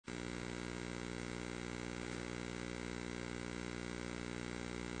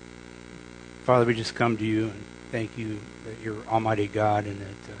Father, we just come to you and thank you that you're Almighty God and that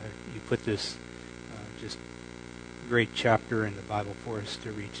you put this just great chapter in the Bible for us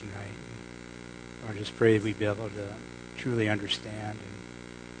to read tonight. And I just pray that we be able to truly understand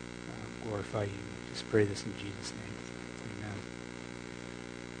and glorify you. Just pray this in Jesus' name. Amen.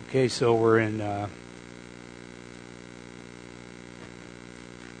 Okay, so we're in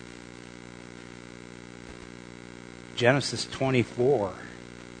Genesis 24.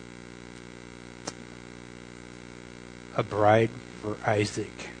 A bride for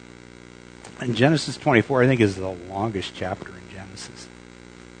Isaac. And Genesis 24, I think, is the longest chapter in Genesis.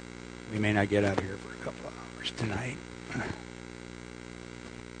 We may not get out of here for a couple of hours tonight.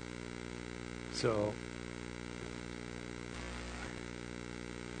 So,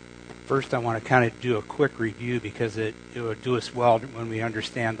 first I want to kind of do a quick review because it will do us well when we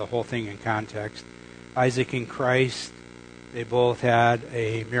understand the whole thing in context. Isaac and Christ, they both had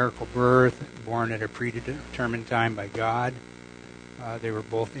a miracle birth, born at a predetermined time by God. They were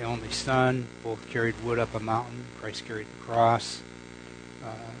both the only son. Both carried wood up a mountain. Christ carried the cross.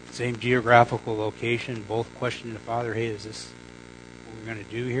 Same geographical location. Both questioned the Father, hey, is this what we're going to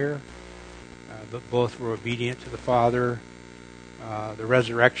do here? But both were obedient to the Father. The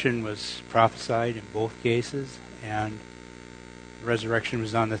resurrection was prophesied in both cases. And the resurrection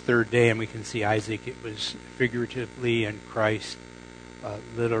was on the third day. And we can see Isaac, it was figuratively, and Christ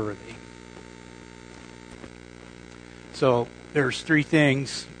literally. So there's three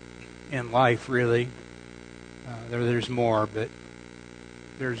things in life, really. There's more, but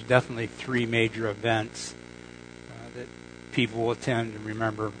there's definitely three major events that people will tend to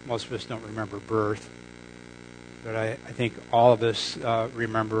remember. Most of us don't remember birth, but I think all of us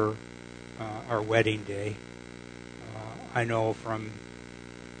remember our wedding day. I know from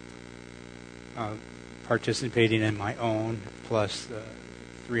participating in my own, plus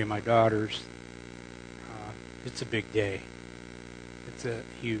three of my daughters, it's a big day. It's a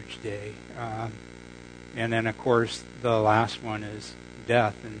huge day. And then, of course, the last one is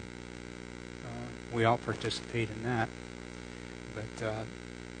death, and we all participate in that. But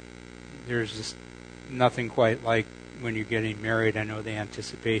there's just nothing quite like when you're getting married. I know the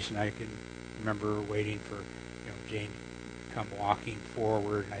anticipation. I can remember waiting for Jane to come walking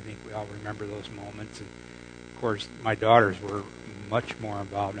forward, and I think we all remember those moments. And, of course, my daughters were much more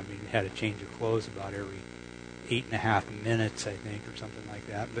involved. I mean, had a change of clothes about every 8.5 minutes, I think, or something like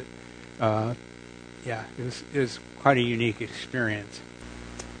that. But yeah, it was quite a unique experience.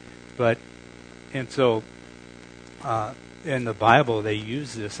 So in the Bible, they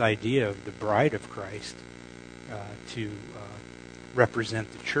use this idea of the bride of Christ to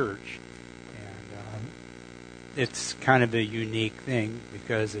represent the church, and it's kind of a unique thing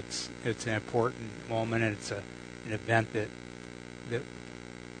because it's an important moment, and it's an event that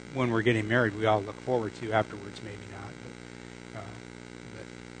when we're getting married, we all look forward to. Afterwards, maybe not. But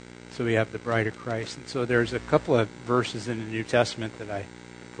so we have the bride of Christ. And so there's a couple of verses in the New Testament that I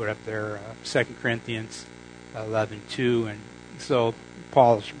put up there, 2 Corinthians 11:2. And so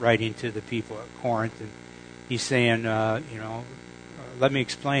Paul's writing to the people at Corinth, and he's saying, let me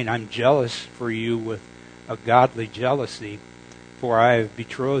explain. I'm jealous for you with a godly jealousy, for I have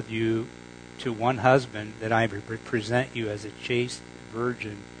betrothed you to one husband, that I present you as a chaste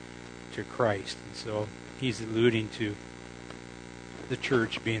virgin to Christ. And so he's alluding to the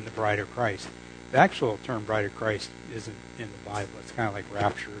church being the bride of Christ. The actual term bride of Christ isn't in the Bible. It's kind of like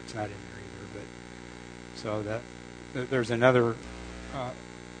rapture. It's not in there either. But so there's another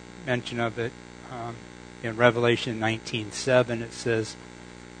mention of it in Revelation 19:7. It says,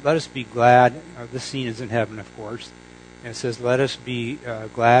 "Let us be glad." This scene is in heaven, of course. And it says, "Let us be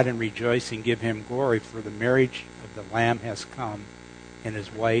glad and rejoice and give him glory, for the marriage of the Lamb has come, and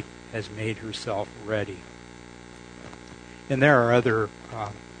his wife has made herself ready." And there are other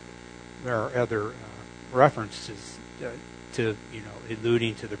references to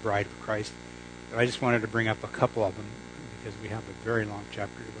alluding to the bride of Christ. But I just wanted to bring up a couple of them because we have a very long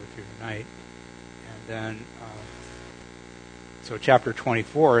chapter to go through tonight. And then, so chapter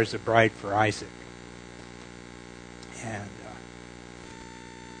 24 is the bride for Isaac. And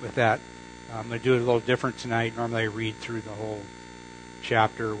with that, I'm going to do it a little different tonight. Normally I read through the whole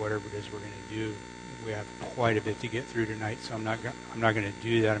chapter, whatever it is we're going to do. We have quite a bit to get through tonight, so I'm not going to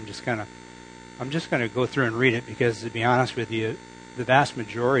do that. I'm just going to go through and read it because, to be honest with you, the vast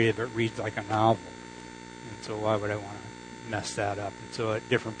majority of it reads like a novel, and so why would I want to mess that up? And so at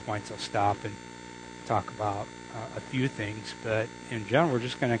different points I'll stop and talk about a few things, but in general we're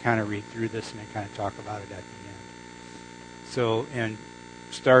just going to kind of read through this and then kind of talk about it at the end. So,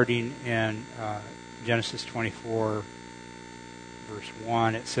 starting in Genesis 24, verse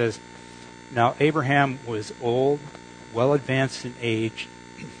 1, it says, Now Abraham was old, well advanced in age,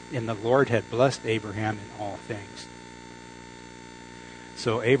 and the Lord had blessed Abraham in all things.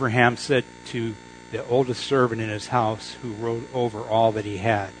 So Abraham said to the oldest servant in his house, who ruled over all that he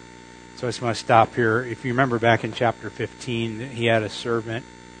had. So I just want to stop here. If you remember back in chapter 15, he had a servant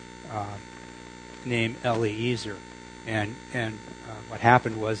named Eliezer, and what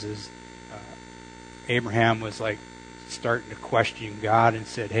happened was Abraham was like starting to question God and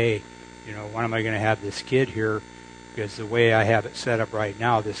said, "Hey, when am I going to have this kid here? Because the way I have it set up right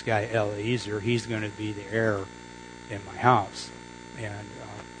now, this guy Eliezer, he's going to be the heir in my house." And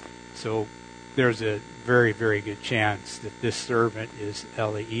so there's a very, very good chance that this servant is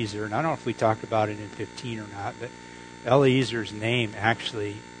Eliezer. And I don't know if we talked about it in 15 or not, but Eliezer's name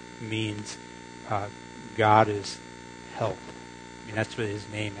actually means God is help. I mean, that's what his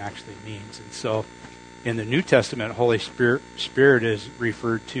name actually means. And so in the New Testament, Holy Spirit is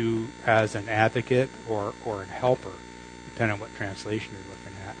referred to as an advocate or a helper, depending on what translation you're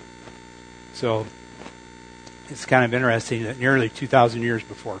looking at. So it's kind of interesting that nearly 2,000 years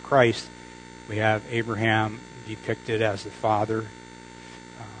before Christ, we have Abraham depicted as the father.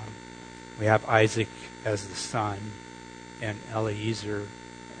 We have Isaac as the son, and Eliezer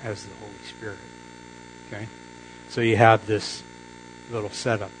as the Holy Spirit. Okay? So you have this little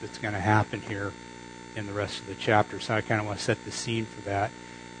setup that's going to happen here in the rest of the chapter. So I kind of want to set the scene for that.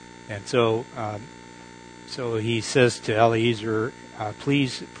 And so so he says to Eliezer,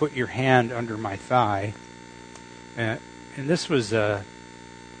 "Please put your hand under my thigh." And this was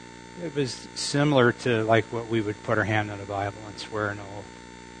it was similar to like what we would put our hand on the Bible and swear an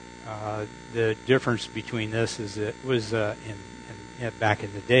oath. The difference between this is it was back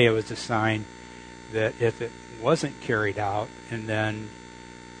in the day, it was a sign that if it wasn't carried out, and then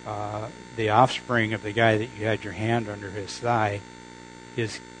the offspring of the guy that you had your hand under his thigh,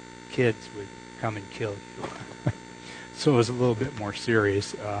 his kids would come and kill you. So it was a little bit more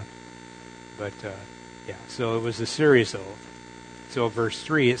serious. So it was a serious oath. So verse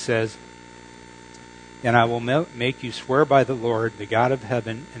 3, it says, "And I will make you swear by the Lord, the God of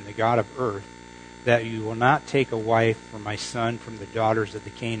heaven and the God of earth, that you will not take a wife for my son from the daughters of the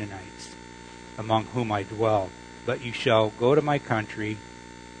Canaanites, among whom I dwell, but you shall go to my country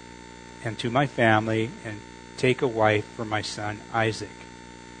and to my family and take a wife for my son Isaac."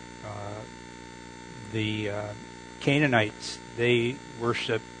 The Canaanites, they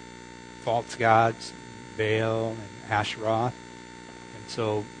worship false gods, Baal and Asheroth. And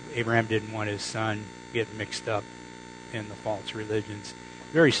so Abraham didn't want his son get mixed up in the false religions.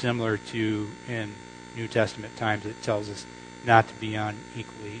 Very similar to in New Testament times, it tells us not to be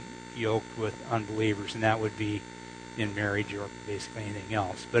unequally yoked with unbelievers, and that would be in marriage or basically anything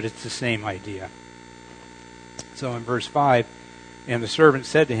else. But it's the same idea. So in verse 5, "And the servant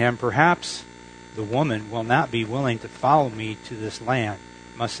said to him, Perhaps the woman will not be willing to follow me to this land.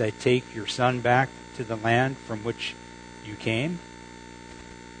 Must I take your son back to the land from which you came?"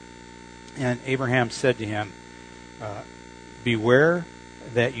 And Abraham said to him, "Beware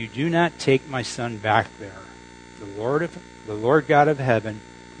that you do not take my son back there. The Lord God of heaven,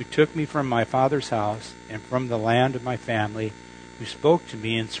 who took me from my father's house and from the land of my family, who spoke to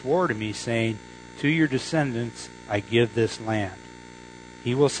me and swore to me, saying, To your descendants I give this land.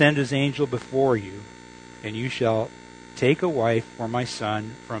 He will send his angel before you, and you shall take a wife for my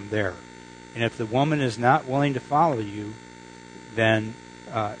son from there. And if the woman is not willing to follow you, then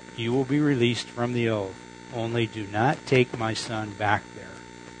you will be released from the oath. Only do not take my son back there."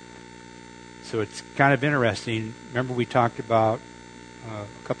 So it's kind of interesting. Remember we talked about a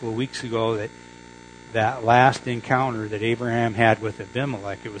couple of weeks ago that last encounter that Abraham had with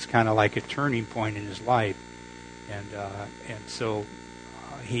Abimelech, it was kind of like a turning point in his life. And so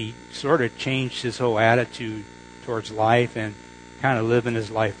he sort of changed his whole attitude towards life and kind of living his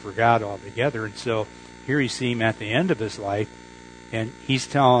life for God altogether. And so here you see him at the end of his life, and he's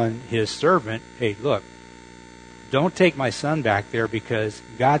telling his servant, "Hey, look, don't take my son back there, because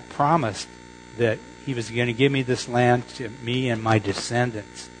God promised that he was going to give me this land to me and my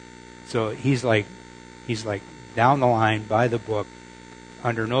descendants." So he's like down the line by the book,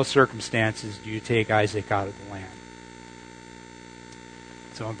 under no circumstances do you take Isaac out of the land.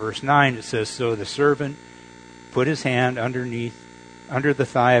 So in verse 9 it says, "So the servant put his hand under the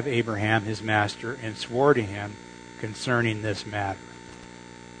thigh of Abraham his master, and swore to him concerning this matter.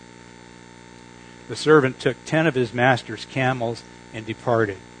 The servant took 10 of his master's camels and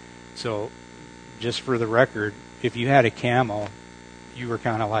departed." So just for the record, if you had a camel, you were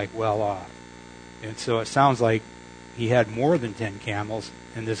kind of like well off. And so it sounds like he had more than 10 camels,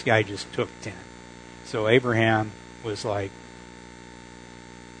 and this guy just took 10. So Abraham was like,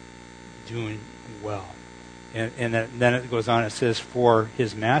 doing well. And then it goes on, it says, for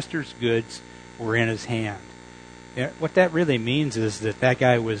his master's goods were in his hand. And what that really means is that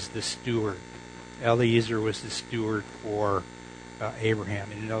guy was the steward. Eliezer was the steward for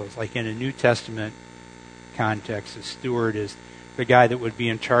Abraham. And it's like in a New Testament context, a steward is the guy that would be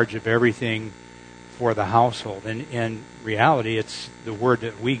in charge of everything for the household. And in reality, it's the word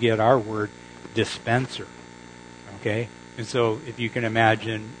that we get our word, dispenser. Okay? And so if you can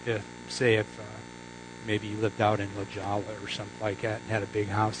imagine, if maybe you lived out in La Jolla or something like that and had a big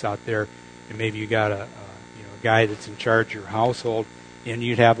house out there, and maybe you got a guy that's in charge of your household, and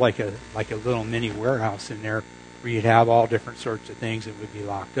you'd have like a little mini warehouse in there where you'd have all different sorts of things that would be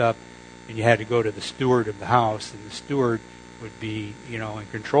locked up, and you had to go to the steward of the house, and the steward would be in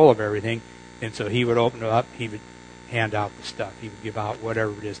control of everything, and so he would open it up, he would hand out the stuff, he would give out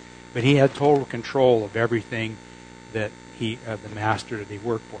whatever it is, but he had total control of everything that the master that he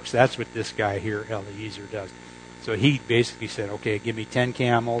worked for. So that's what this guy here, Eliezer, does. So he basically said, okay, give me 10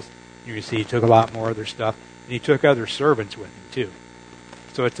 camels. You can see he took a lot more of their stuff, and he took other servants with him too.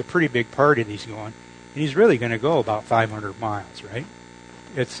 So it's a pretty big party that he's going, and he's really going to go about 500 miles, right?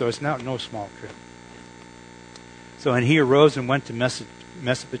 It's not no small trip. So and he arose and went to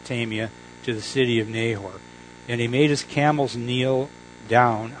Mesopotamia to the city of Nahor, and he made his camels kneel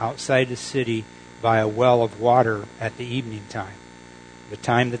down outside the city by a well of water at the evening time, the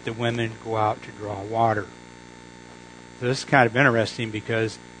time that the women go out to draw water. So this is kind of interesting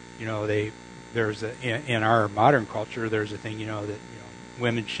because, in our modern culture, there's a thing, that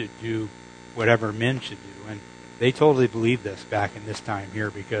women should do whatever men should do, and they totally believed this back in this time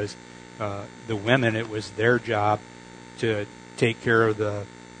here because the women, it was their job to take care of the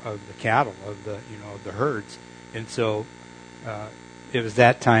cattle, of the herds, and so. It was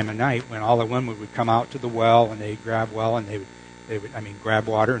that time of night when all the women would come out to the well and they'd grab grab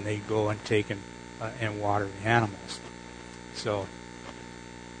water, and they'd go and take and water the animals. So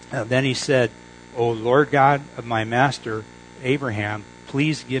then he said, O Lord God of my master Abraham,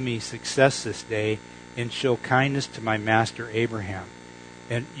 please give me success this day and show kindness to my master Abraham.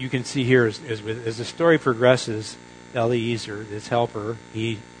 And you can see here as the story progresses, Eliezer, this helper,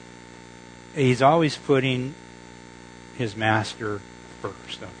 he's always putting his master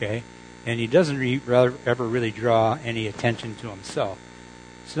first, okay? And he doesn't ever really draw any attention to himself,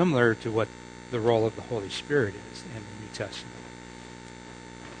 similar to what the role of the Holy Spirit is in the New Testament.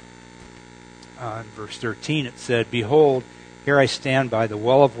 In verse 13 it said, Behold, here I stand by the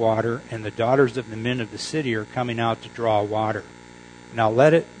well of water, and the daughters of the men of the city are coming out to draw water. Now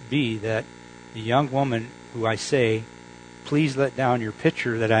let it be that the young woman who I say, Please let down your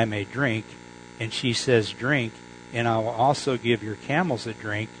pitcher that I may drink, and she says, Drink, and I will also give your camels a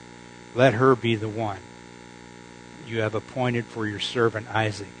drink, let her be the one you have appointed for your servant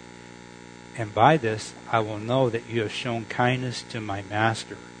Isaac. And by this I will know that you have shown kindness to my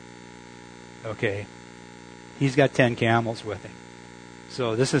master. Okay, he's got 10 camels with him.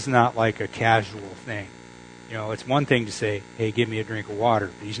 So this is not like a casual thing. It's one thing to say, hey, give me a drink of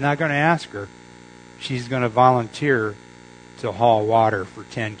water. But he's not going to ask her. She's going to volunteer to haul water for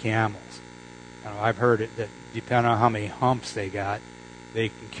 10 camels. I've heard it that depending on how many humps they got, they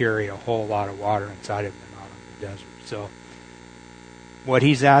can carry a whole lot of water inside of them out in the desert. So what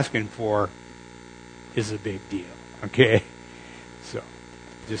he's asking for is a big deal, okay? So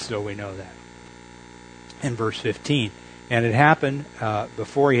just so we know that. In verse 15, and it happened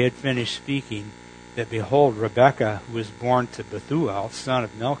before he had finished speaking that, behold, Rebekah, who was born to Bethuel, son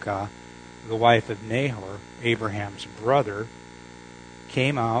of Milcah, the wife of Nahor, Abraham's brother,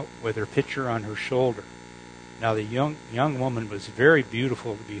 came out with her pitcher on her shoulder. Now the young woman was very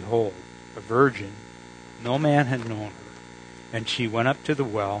beautiful to behold, a virgin. No man had known her. And she went up to the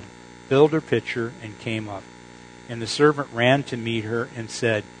well, filled her pitcher, and came up. And the servant ran to meet her and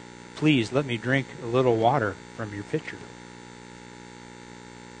said, Please let me drink a little water from your pitcher.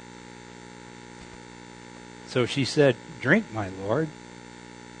 So she said, Drink, my lord.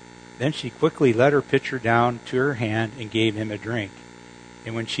 Then she quickly let her pitcher down to her hand and gave him a drink.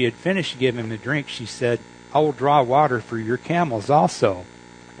 And when she had finished giving him a drink, she said, I will draw water for your camels also.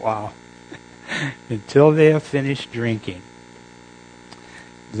 Wow. Until they have finished drinking.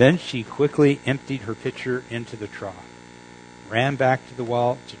 Then she quickly emptied her pitcher into the trough, ran back to the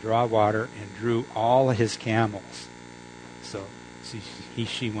well to draw water, and drew all his camels. So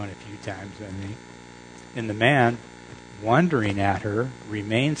she went a few times, I think. And the man, wondering at her,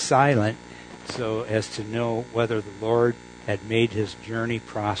 remained silent so as to know whether the Lord had made his journey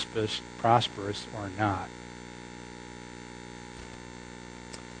prosperous or not.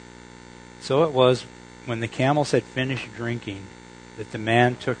 So it was, when the camels had finished drinking, that the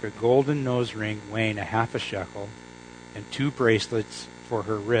man took a golden nose ring weighing a half a shekel, and 2 bracelets for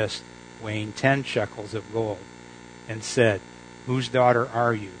her wrist weighing 10 shekels of gold, and said, "Whose daughter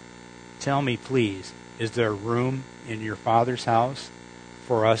are you? Tell me, please, is there room in your father's house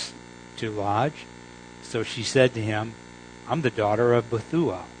for us to lodge?" So she said to him, "I'm the daughter of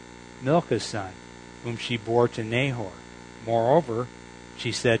Bethuel, Milcah's son, whom she bore to Nahor. Moreover,"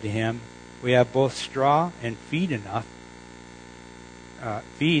 she said to him, "we have both straw and feed enough,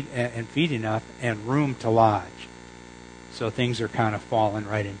 and room to lodge." So things are kind of falling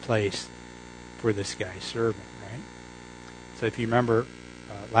right in place for this guy's servant, right? So if you remember,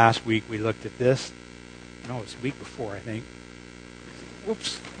 last week we looked at this. No, it was the week before, I think.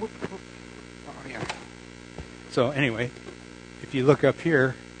 Whoops. Oh, yeah. So anyway, if you look up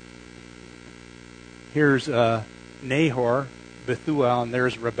here, here's Nahor, Bethuel, and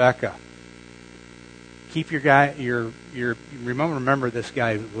there's Rebekah. Keep remember this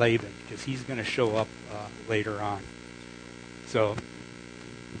guy Laban, because he's going to show up later on. So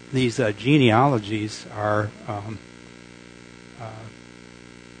these genealogies are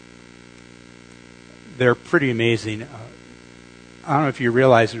they're pretty amazing. I don't know if you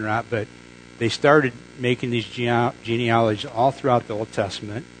realize it or not, but they started making these genealogies all throughout the Old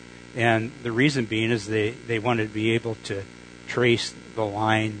Testament, and the reason being is they wanted to be able to trace the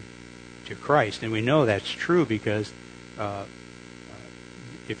line to Christ. And we know that's true because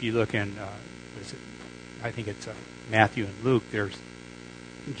if you look in, I think it's Matthew and Luke, there's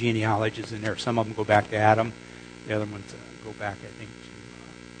genealogies in there. Some of them go back to Adam. The other ones go back, I think,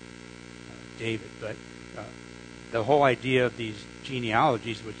 to David. But the whole idea of these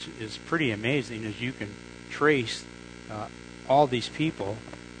genealogies, which is pretty amazing, is you can trace all these people.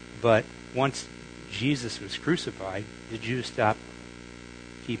 But once Jesus was crucified, the Jews stopped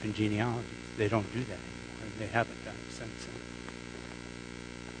keeping genealogies. They don't do that anymore, and they haven't done it since then.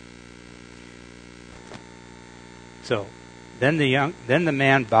 So then the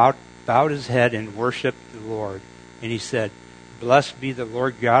man bowed his head and worshipped the Lord, and he said, "Blessed be the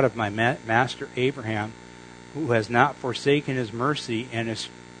Lord God of my master Abraham, who has not forsaken his mercy and his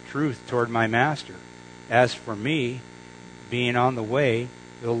truth toward my master. As for me, being on the way,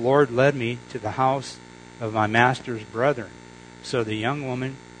 the Lord led me to the house of my master's brethren." So the young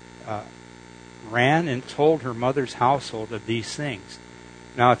woman ran and told her mother's household of these things.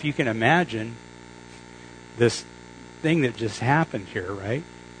 Now, if you can imagine this thing that just happened here, right?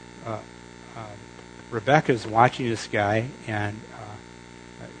 Rebecca's watching this guy, and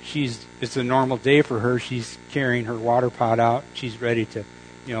it's a normal day for her. She's carrying her water pot out. She's ready to,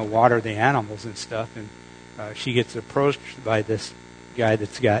 water the animals and stuff. And she gets approached by this guy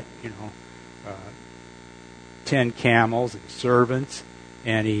that's got, 10 camels and servants,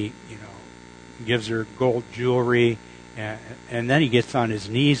 and he, gives her gold jewelry, and then he gets on his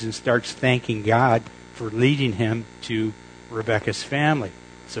knees and starts thanking God for leading him to Rebecca's family.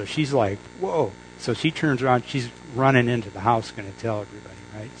 So she's like, whoa. So she turns around, she's running into the house, going to tell everybody,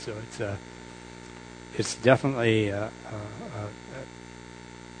 right? So it's definitely a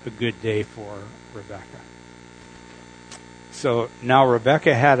good day for Rebecca. So now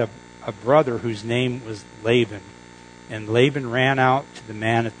Rebecca had a brother whose name was Laban, and Laban ran out to the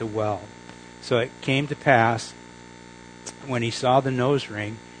man at the well. So it came to pass, when he saw the nose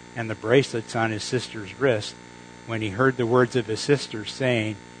ring and the bracelets on his sister's wrist, when he heard the words of his sister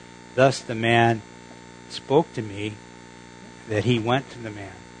saying, "Thus the man spoke to me," that he went to the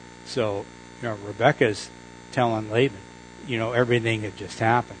man. So, Rebecca's telling Laban, everything that just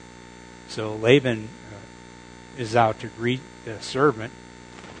happened. So Laban is out to greet the servant,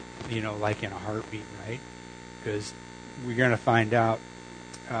 like in a heartbeat, right? Because we're going to find out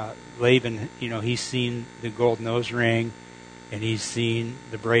Laban, he's seen the gold nose ring, and he's seen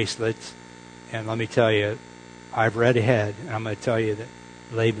the bracelets. And let me tell you, I've read ahead, and I'm going to tell you that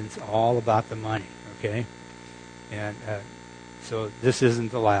Laban's all about the money, okay? And so this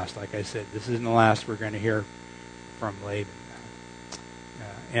isn't the last. Like I said, this isn't the last we're going to hear from Laban.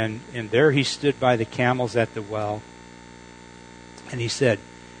 And there he stood by the camels at the well, and he said,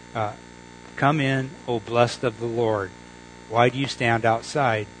 "Come in, O blessed of the Lord. Why do you stand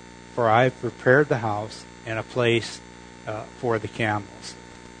outside? For I have prepared the house and a place for the camels."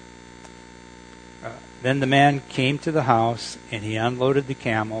 Then the man came to the house, and he unloaded the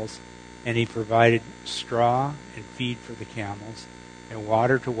camels, and he provided straw and feed for the camels, and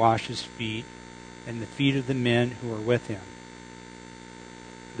water to wash his feet, and the feet of the men who were with him.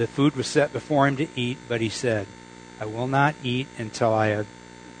 The food was set before him to eat, but he said, "I will not eat until I have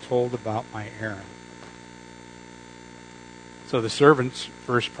told about my errand." So the servant's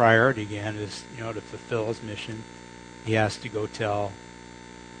first priority again is, to fulfill his mission he has to go tell,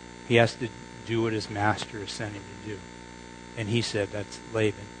 he has to do what his master is sending him to do. And he said, that's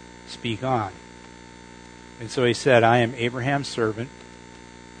Laban, speak on. And so he said, I am Abraham's servant.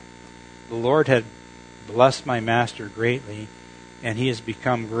 The Lord had blessed my master greatly, and he has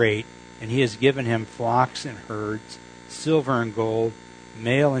become great, and he has given him flocks and herds, silver and gold,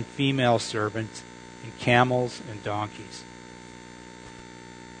 male and female servants, and camels and donkeys.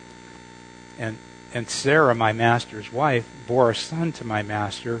 And Sarah, my master's wife, bore a son to my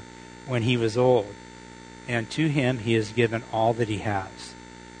master when he was old, and to him he has given all that he has.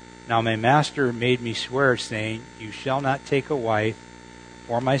 Now my master made me swear, saying, you shall not take a wife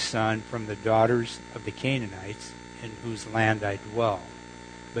for my son from the daughters of the Canaanites, in whose land I dwell.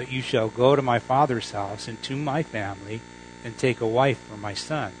 But you shall go to my father's house and to my family, and take a wife for my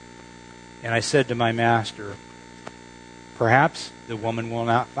son. And I said to my master, perhaps the woman will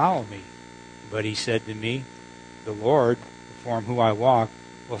not follow me. But he said to me, the Lord, before whom I walk,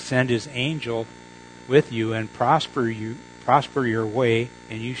 will send his angel with you and prosper your way,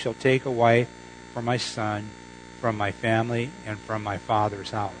 and you shall take a wife for my son from my family and from my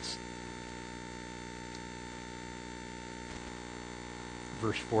father's house.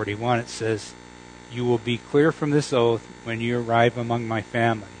 Verse 41, it says, you will be clear from this oath when you arrive among my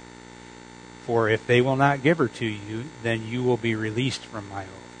family. For if they will not give her to you, then you will be released from my oath.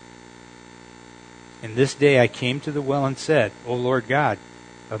 And this day I came to the well and said, O Lord God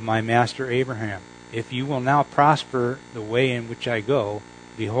of my master Abraham, if you will now prosper the way in which I go,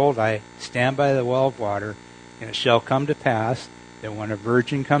 behold, I stand by the well of water, and it shall come to pass that when a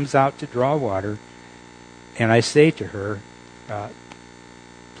virgin comes out to draw water, and I say to her,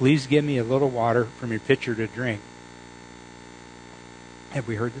 please give me a little water from your pitcher to drink. Have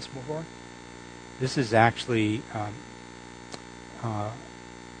we heard this before? This is actually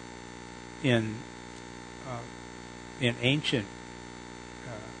in ancient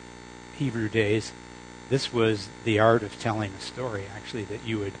Hebrew days. This was the art of telling a story. Actually, that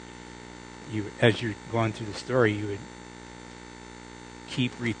you as you're going through the story, you would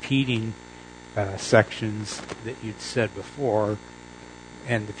keep repeating sections that you'd said before,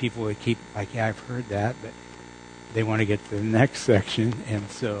 and the people would keep like, yeah, I've heard that, but they want to get to the next section, and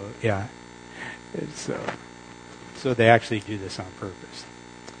so yeah, so they actually do this on purpose.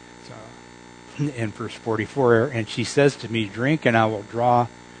 So in verse 44, and she says to me, drink, and I will draw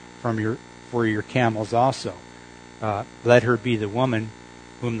for your camels also. Let her be the woman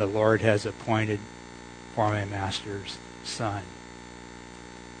whom the Lord has appointed for my master's son.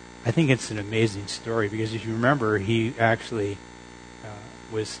 I think it's an amazing story, because if you remember, he actually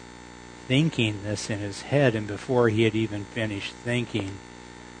was thinking this in his head, and before he had even finished thinking,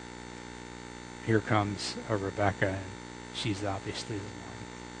 here comes a Rebecca, and she's obviously the one.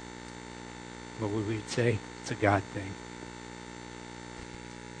 What would we say? It's a God thing.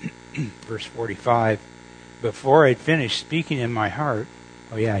 Verse 45, before I'd finished speaking in my heart,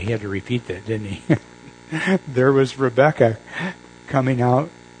 oh yeah, he had to repeat that, didn't he? There was Rebecca coming out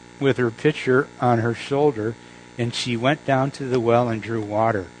with her pitcher on her shoulder, and she went down to the well and drew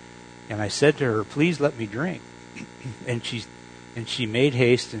water. And I said to her, please let me drink. And she made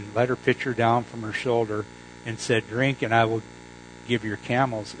haste and let her pitcher down from her shoulder and said, drink, and I will give your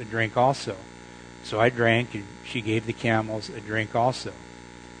camels a drink also. So I drank, and she gave the camels a drink also.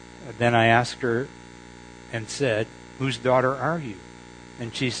 Then I asked her and said, whose daughter are you?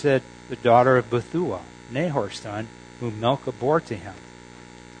 And she said, the daughter of Bethuel, Nahor's son, whom Milcah bore to him.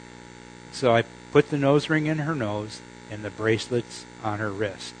 So I put the nose ring in her nose and the bracelets on her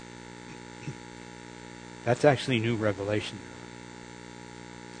wrist. That's actually new revelation.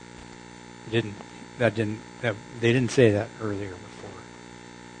 They didn't say that earlier before.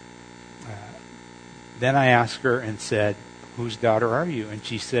 Then I asked her and said, whose daughter are you? And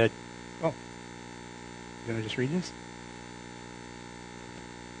she said, oh, you going to just read this?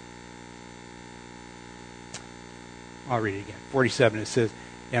 I'll read it again. 47, it says,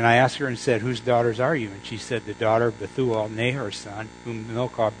 and I asked her and said, whose daughters are you? And she said, the daughter of Bethuel, Nahor's son, whom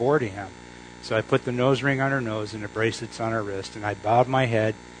Milcah bore to him. So I put the nose ring on her nose and the bracelets on her wrist, and I bowed my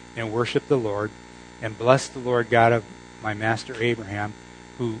head and worshiped the Lord, and blessed the Lord God of my master Abraham,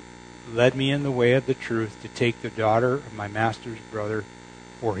 who led me in the way of the truth to take the daughter of my master's brother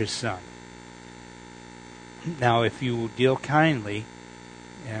for his son. Now, if you will deal kindly,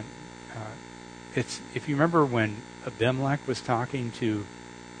 and if you remember when Abimelech was talking to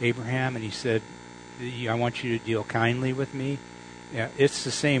Abraham, and he said, I want you to deal kindly with me. Yeah, it's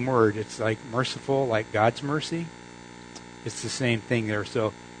the same word. It's like merciful, like God's mercy. It's the same thing there.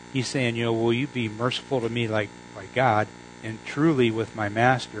 So he's saying, will you be merciful to me like God, and truly with my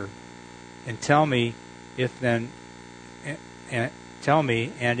master, and tell me if then and tell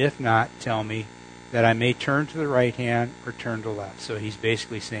me, and if not, tell me, that I may turn to the right hand or turn to the left. So he's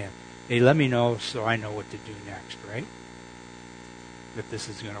basically saying, hey, let me know so I know what to do next, right? If this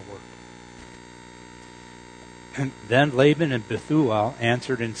is going to work. And then Laban and Bethuel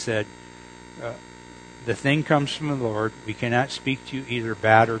answered and said, the thing comes from the Lord. We cannot speak to you either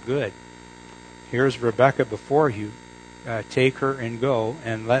bad or good. Here's Rebekah before you. Take her and go,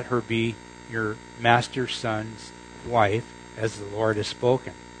 and let her be your master's son's wife, as the Lord has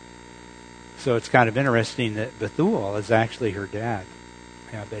spoken. So it's kind of interesting that Bethuel is actually her dad.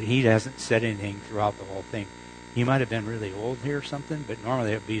 But he hasn't said anything throughout the whole thing. He might have been really old here or something, but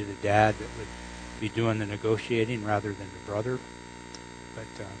normally it would be the dad that would be doing the negotiating rather than the brother.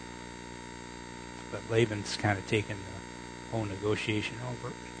 But Laban's kind of taken the whole negotiation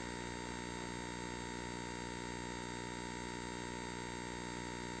over.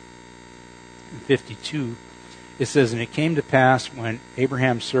 In 52, it says, and it came to pass when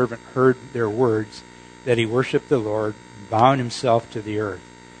Abraham's servant heard their words that he worshipped the Lord, bowing himself to the earth.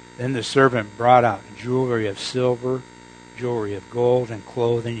 Then the servant brought out jewelry of silver, jewelry of gold, and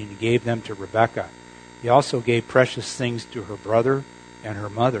clothing, and he gave them to Rebekah. He also gave precious things to her brother and her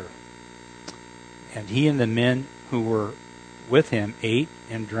mother. And he and the men who were with him ate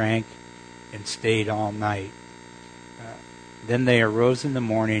and drank and stayed all night. Then they arose in the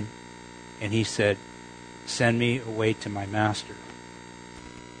morning, and he said, send me away to my master.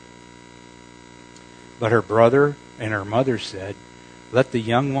 But her brother and her mother said, let the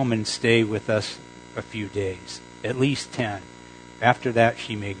young woman stay with us a few days, at least 10. After that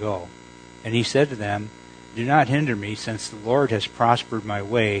she may go. And he said to them, do not hinder me, since the Lord has prospered my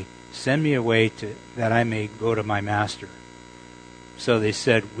way. Send me away that I may go to my master. So they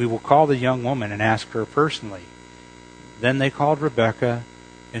said, we will call the young woman and ask her personally. Then they called Rebekah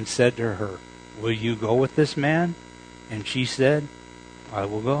and said to her, will you go with this man? And she said, I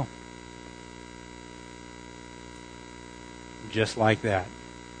will go. Just like that.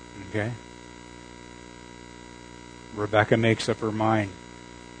 Okay? Rebekah makes up her mind.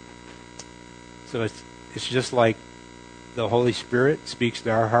 So it's just like the Holy Spirit speaks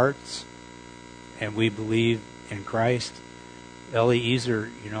to our hearts, and we believe in Christ. Eliezer,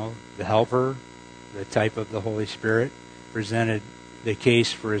 the helper, the type of the Holy Spirit, presented the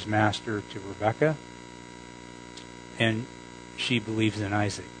case for his master to Rebekah, and she believes in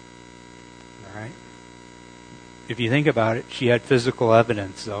Isaac. All right? If you think about it, she had physical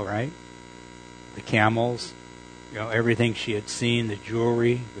evidence, though, right? The camels, everything she had seen, the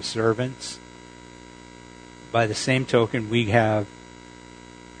jewelry, the servants. By the same token, we have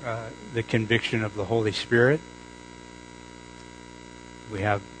the conviction of the Holy Spirit. We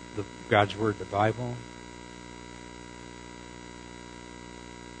have God's Word, the Bible.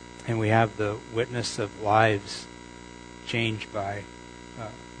 And we have the witness of lives changed by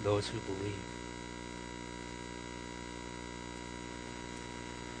those who believe.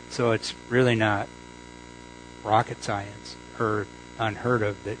 So it's really not rocket science or unheard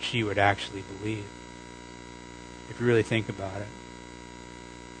of that she would actually believe. If you really think about it,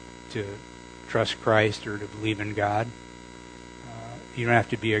 to trust Christ or to believe in God, you don't have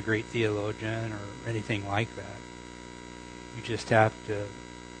to be a great theologian or anything like that. You just have to,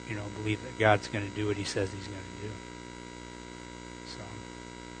 believe that God's going to do what He says He's going to do. So,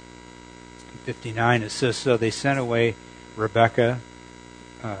 in 59 it says, so they sent away Rebekah,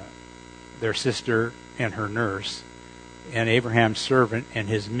 their sister, and her nurse, and Abraham's servant and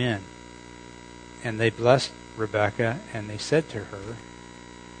his men. And they blessed Rebekah, and they said to her,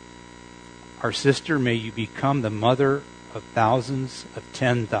 our sister, may you become the mother of thousands of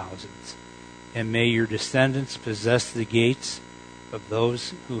 10,000s, and may your descendants possess the gates of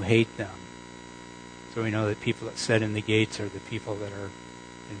those who hate them. So we know that people that sit in the gates are the people that are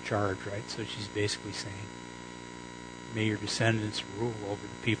in charge, right? So she's basically saying, may your descendants rule over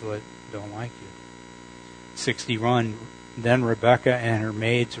the people that don't like you. 61, then Rebekah and her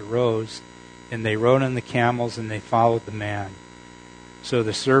maids arose, and they rode on the camels, and they followed the man. So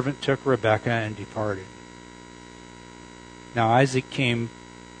the servant took Rebekah and departed. Now Isaac came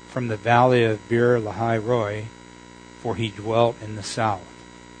from the valley of Beer Lahai Roi, for he dwelt in the south.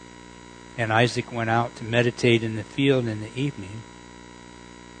 And Isaac went out to meditate in the field in the evening.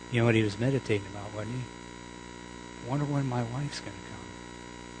 You know what he was meditating about, wasn't he? I wonder when my wife's going to come.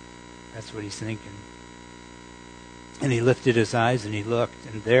 That's what he's thinking. And he lifted his eyes and he looked,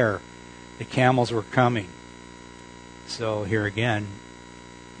 and there the camels were coming. So here again,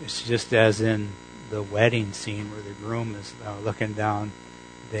 it's just as in the wedding scene where the groom is looking down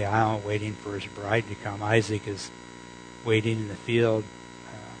the aisle waiting for his bride to come. Isaac is waiting in the field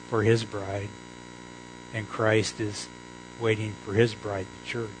for his bride, and Christ is waiting for his bride, the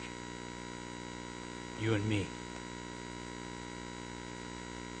church. You and me.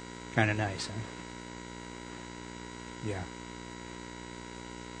 Kind of nice, huh? Yeah.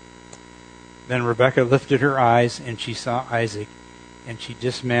 Then Rebekah lifted her eyes, and she saw Isaac, and she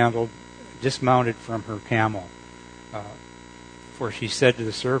dismounted from her camel. For she said to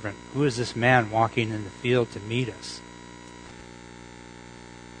the servant, "Who is this man walking in the field to meet us?"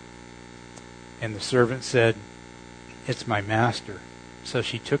 And the servant said, "It's my master." So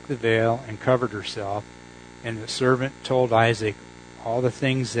she took the veil and covered herself, and the servant told Isaac all the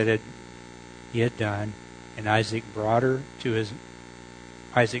things that he had done, and Isaac brought her into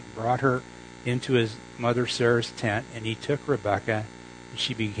his mother Sarah's tent, and he took Rebekah, and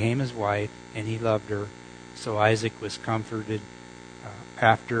she became his wife, and he loved her. So Isaac was comforted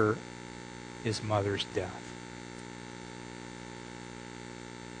after his mother's death.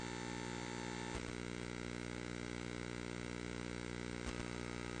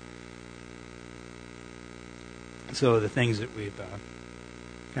 So the things that we've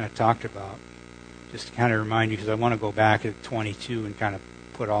kind of talked about, just to kind of remind you, because I want to go back at 22 and kind of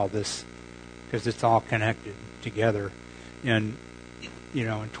put all this, because it's all connected together. And,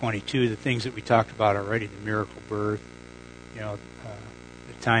 in 22, the things that we talked about already, the miracle birth,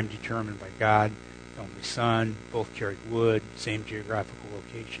 the time determined by God, the only Son, both carried wood, same geographical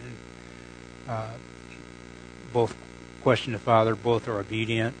location, both questioned the Father, both are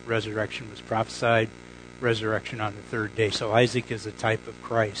obedient, resurrection was prophesied, resurrection on the third day. So Isaac is a type of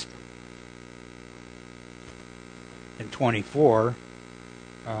Christ. In 24,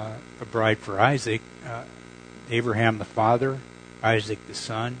 a bride for Isaac, Abraham the father, Isaac the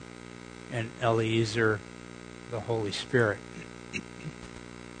son, and Eliezer the Holy Spirit.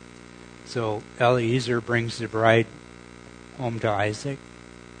 So Eliezer brings the bride home to Isaac,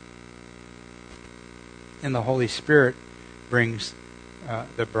 and the Holy Spirit brings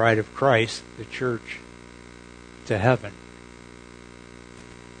the bride of Christ, the church, to heaven.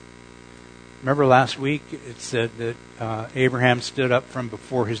 Remember last week it said that Abraham stood up from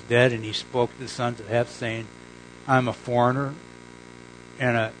before his dead, and he spoke to the sons of Heth, saying, "I'm a foreigner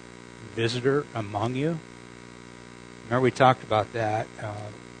and a visitor among you." Remember we talked about that,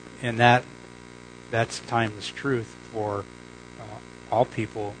 and that's timeless truth for all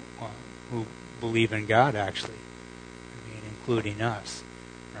people who believe in God, actually. Including us,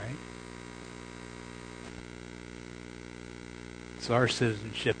 right? So our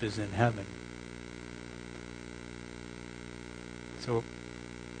citizenship is in heaven. So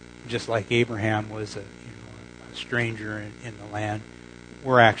just like Abraham was a stranger in the land,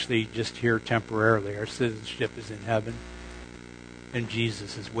 we're actually just here temporarily. Our citizenship is in heaven, and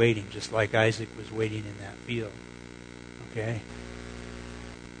Jesus is waiting, just like Isaac was waiting in that field. Okay?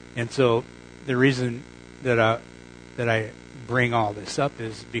 And so the reason that I bring all this up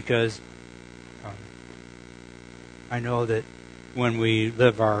is because I know that when we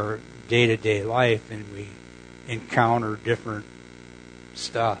live our day-to-day life and we encounter different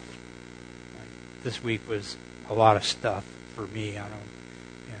stuff, this week was a lot of stuff for me,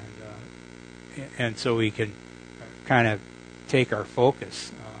 and so we can kind of take our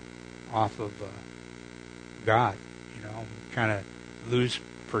focus off of God, kind of lose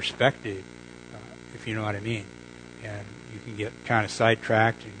perspective, if you know what I mean, and you can get kind of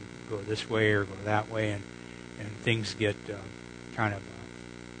sidetracked and go this way or go that way, and things get kind of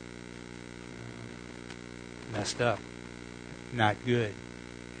messed up, not good,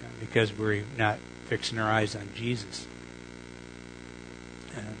 because we're not fixing our eyes on Jesus.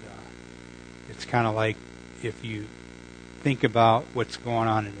 And it's kind of like, if you think about what's going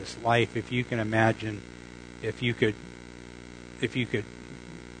on in this life, if you can imagine, if you could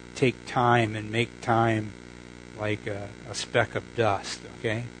take time and make time like a speck of dust,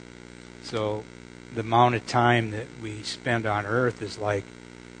 okay? So the amount of time that we spend on earth is like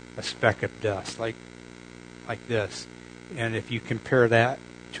a speck of dust, like this. And if you compare that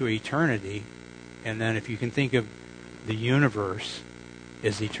to eternity, and then if you can think of the universe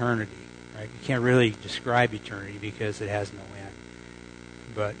as eternity, right? You can't really describe eternity because it has no end.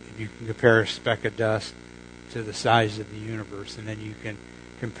 But if you can compare a speck of dust to the size of the universe, and then you can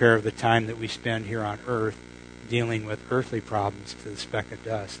compare the time that we spend here on earth dealing with earthly problems to the speck of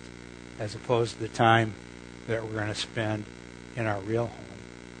dust, as opposed to the time that we're going to spend in our real home,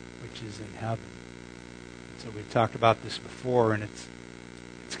 which is in heaven. So we've talked about this before, and it's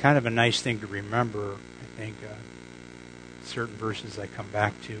kind of a nice thing to remember. I think certain verses I come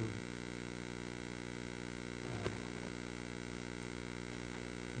back to.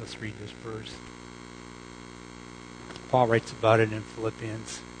 Let's read this verse. Paul writes about it in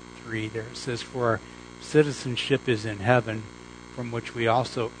Philippians 3. There it says, "For citizenship is in heaven, from which we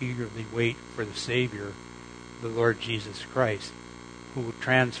also eagerly wait for the Savior, the Lord Jesus Christ, who will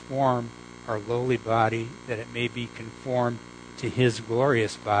transform our lowly body that it may be conformed to his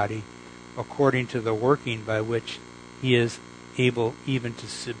glorious body, according to the working by which he is able even to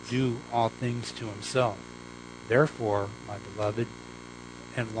subdue all things to himself. Therefore, my beloved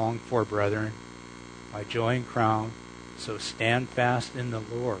and longed for brethren, my joy and crown, so stand fast in the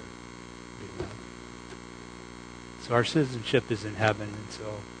Lord, beloved. So our citizenship is in heaven, and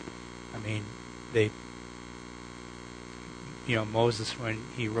so, Moses, when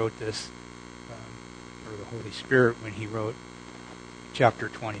he wrote this, or the Holy Spirit, when he wrote chapter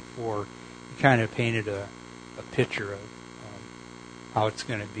 24, he kind of painted a picture of how it's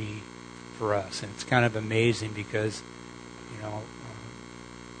going to be for us. And it's kind of amazing because,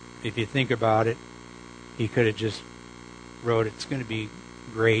 if you think about it, he could have just wrote it's going to be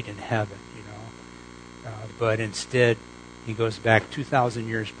great in heaven, but instead he goes back 2,000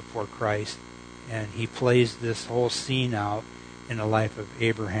 years before Christ, and he plays this whole scene out in the life of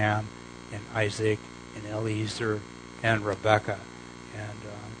Abraham and Isaac and Eliezer and Rebekah. And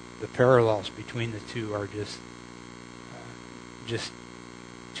the parallels between the two are just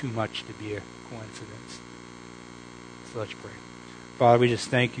too much to be a coincidence. So let's pray. Father, we just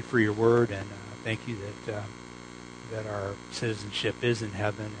thank you for your word, and thank you that our citizenship is in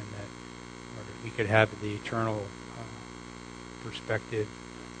heaven, and that we could have the eternal perspective,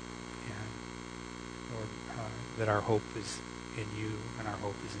 and Lord, that our hope is in you and our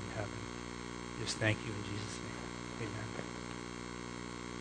hope is in heaven. Just thank you in Jesus' name. Amen.